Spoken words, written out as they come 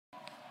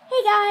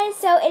Hey guys,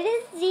 so it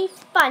is the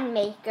Fun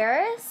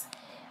Makers.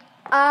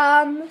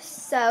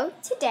 So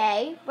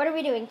today, what are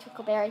we doing,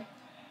 Twinkleberry?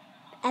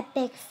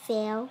 Epic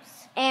fails.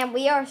 And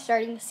we are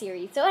starting the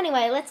series. So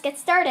anyway, let's get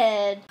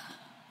started.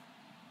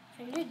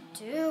 What did you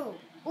do?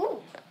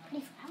 Ooh, what do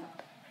you found?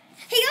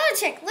 Hey, Yellow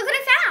Chick, look what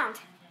I found!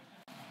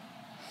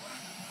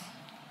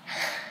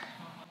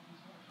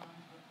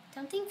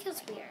 Something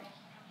feels weird.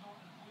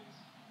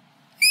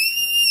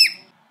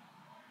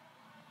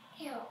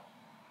 Ew.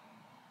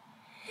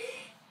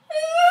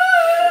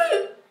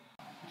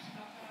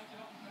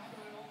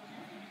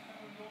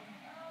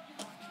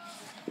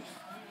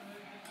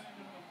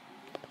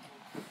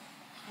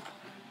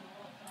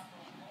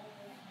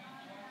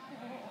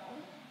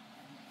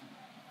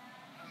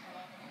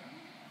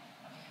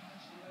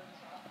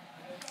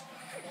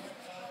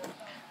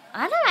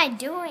 What am I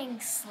doing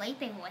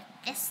sleeping with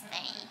this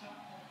thing?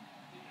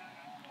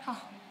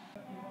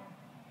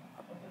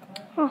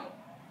 Oh,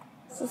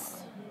 this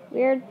is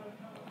weird,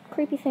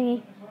 creepy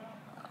thingy.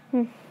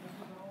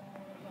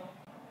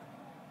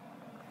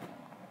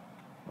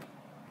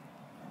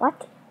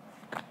 What?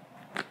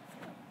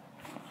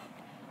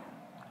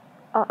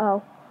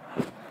 Uh-oh.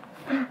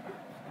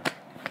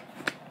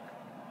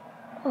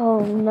 Oh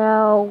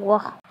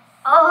no.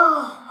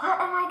 Oh, what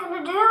am I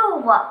gonna do?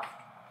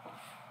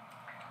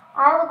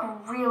 I look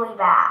really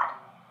bad.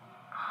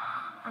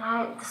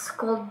 And the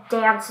school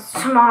dance is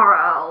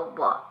tomorrow.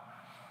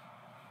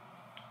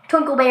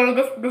 Twinkleberry,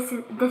 this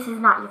is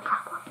not your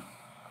problem.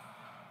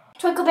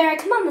 Twinkleberry,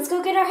 come on, let's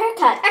go get our hair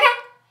cut. Okay.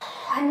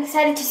 I'm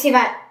excited to see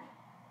my.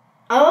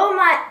 Oh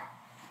my!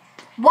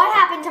 What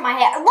happened to my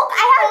hair? Look,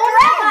 I have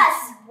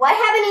dreads. What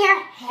happened to your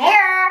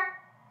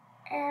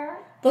hair?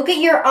 Look at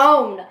your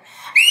own.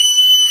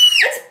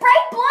 It's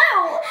bright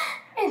blue.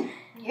 And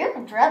you have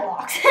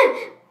dreadlocks.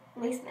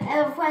 At least,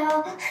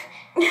 well.